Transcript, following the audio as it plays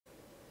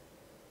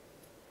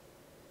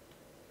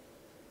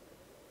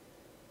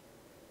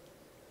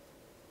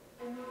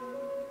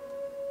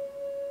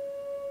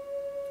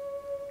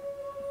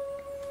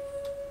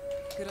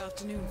Good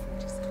afternoon,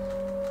 47.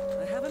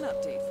 I have an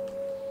update for you.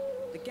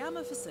 The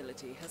Gamma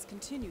facility has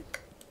continued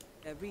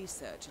their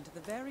research into the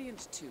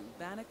variant 2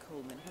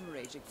 Banner-Coleman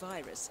hemorrhagic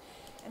virus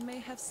and may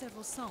have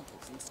several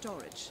samples in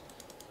storage.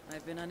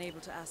 I've been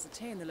unable to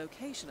ascertain the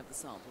location of the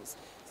samples,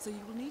 so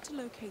you will need to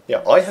locate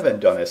them. Yeah, I haven't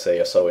done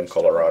SASO in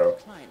Colorado.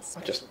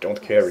 I just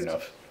don't care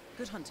enough.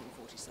 Good hunting,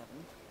 47,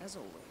 as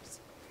always.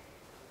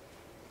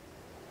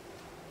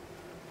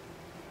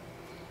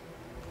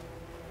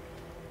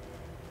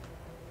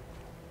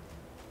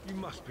 You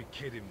must be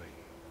kidding me.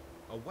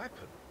 A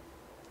weapon?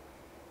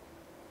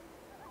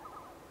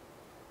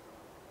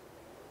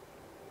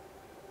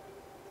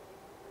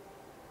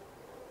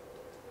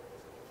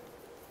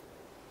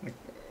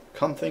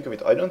 Come think of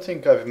it, I don't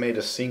think I've made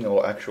a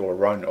single actual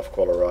run of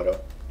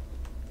Colorado.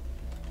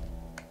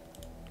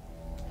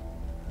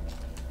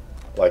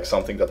 Like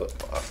something that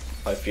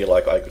I feel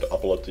like I could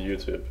upload to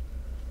YouTube.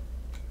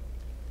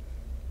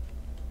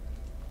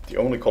 The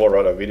only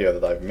Colorado video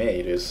that I've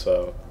made is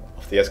of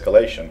the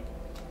escalation.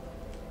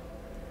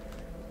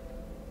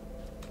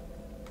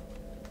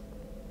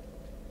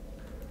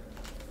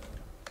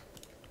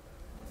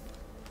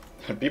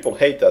 And people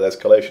hate that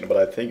escalation, but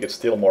I think it's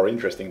still more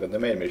interesting than the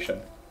main mission.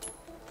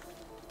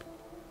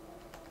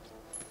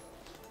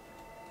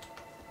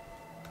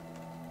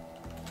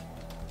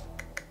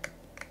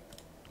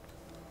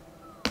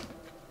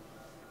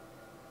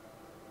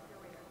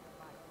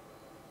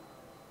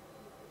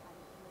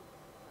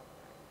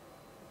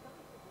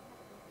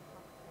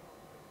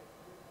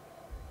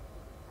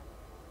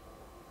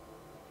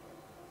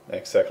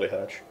 Exactly,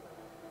 Hatch.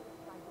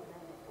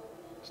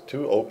 It's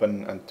too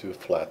open and too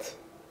flat.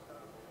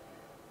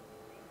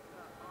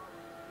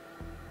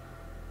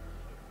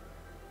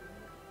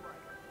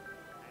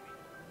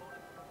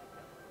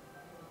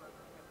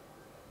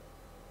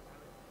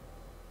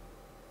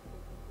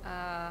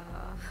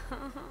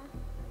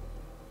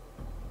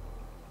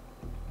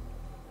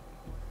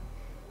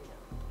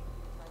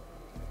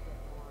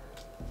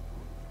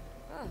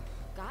 Oh,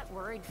 got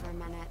worried for a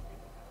minute.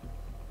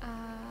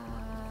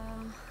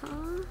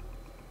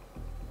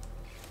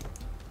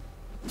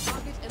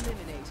 Target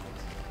eliminated.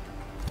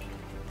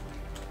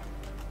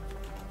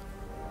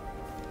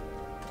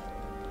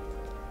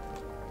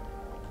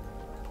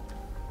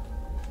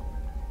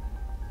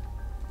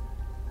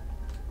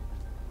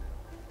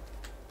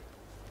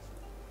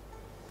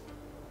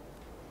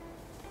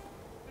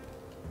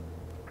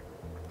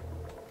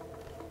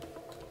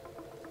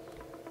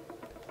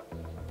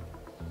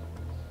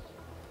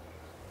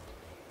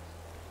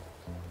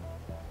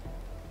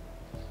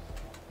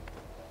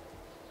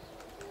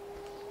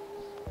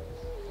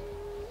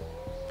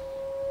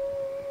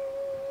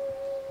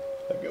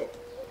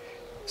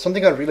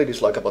 Something I really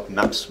dislike about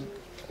maps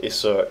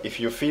is if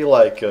you feel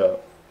like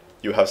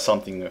you have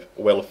something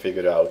well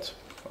figured out.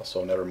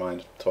 Also, never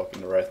mind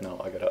talking right now,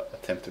 I gotta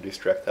attempt to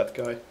distract that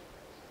guy.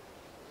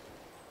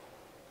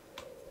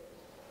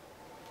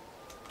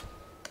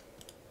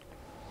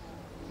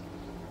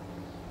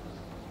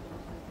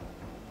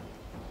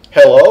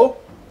 Hello?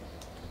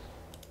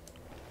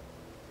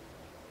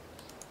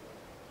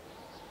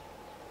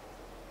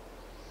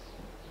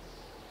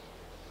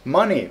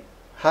 Money,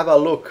 have a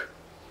look.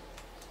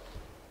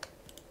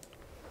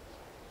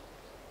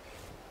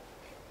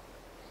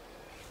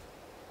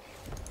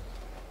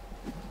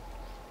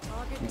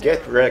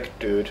 Get wrecked,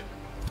 dude.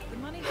 The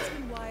money has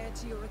been wired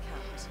to your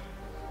account.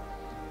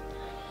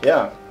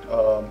 Yeah,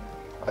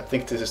 I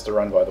think this is the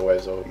run, by the way,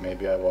 so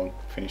maybe I won't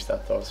finish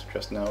that thought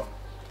just now.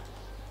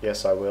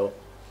 Yes, I will.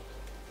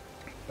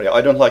 But yeah,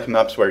 I don't like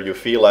maps where you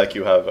feel like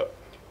you have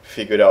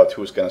figured out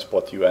who's gonna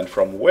spot you and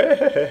from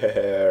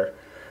where.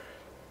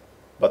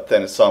 But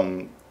then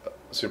some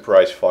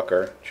surprise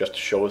fucker just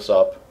shows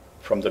up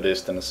from the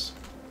distance,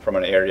 from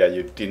an area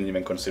you didn't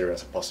even consider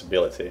as a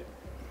possibility.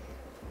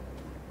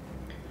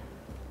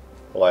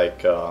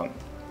 Like, well,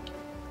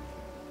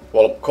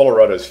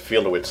 Colorado is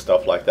filled with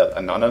stuff like that.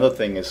 And another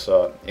thing is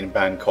in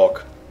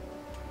Bangkok,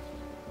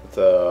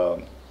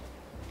 the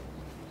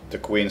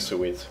Queen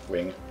Suite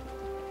wing,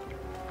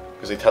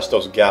 because it has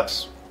those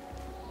gaps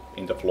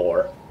in the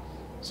floor,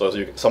 so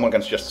someone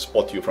can just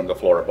spot you from the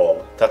floor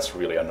above. That's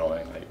really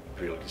annoying. I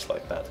really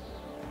dislike that.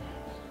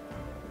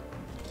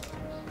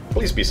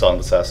 Please be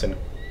Silent Assassin,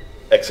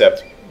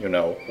 except, you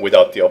know,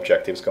 without the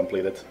objectives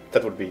completed.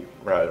 That would be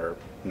rather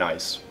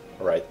nice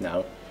right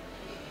now,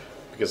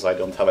 because I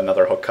don't have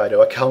another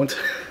Hokkaido account.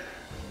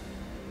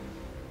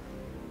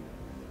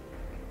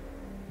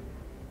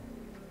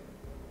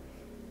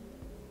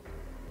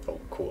 Oh,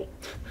 cool.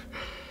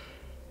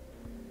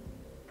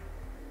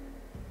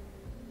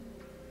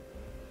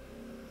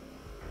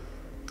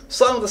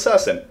 Silent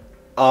Assassin.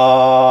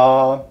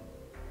 I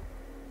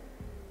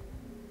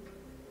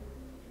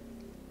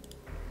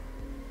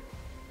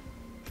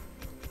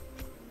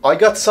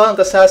got Silent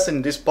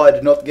Assassin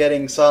despite not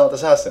getting Silent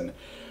Assassin.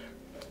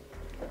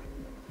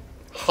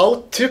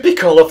 How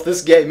typical of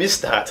this game is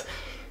that?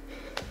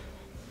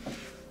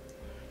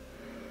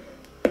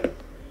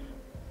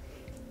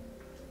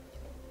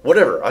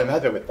 Whatever, I'm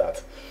happy with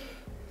that.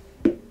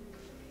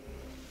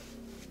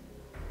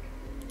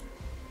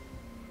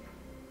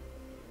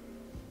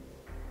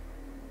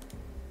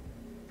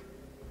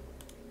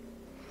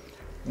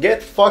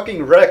 Get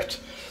fucking wrecked!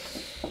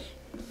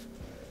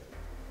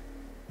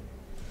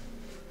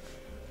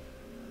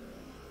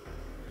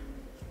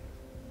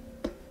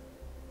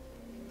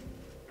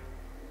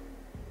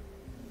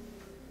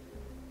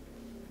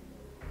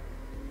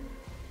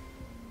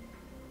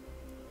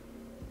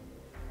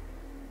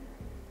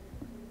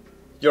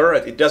 You're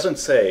right, it doesn't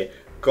say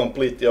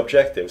complete the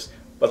objectives,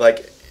 but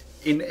like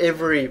in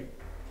every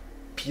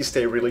piece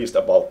they released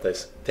about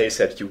this, they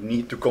said you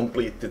need to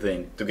complete the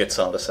thing to get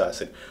Sound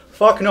Assassin.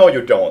 Fuck no,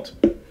 you don't.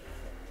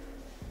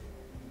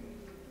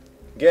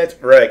 Get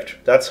wrecked,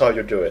 that's how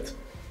you do it.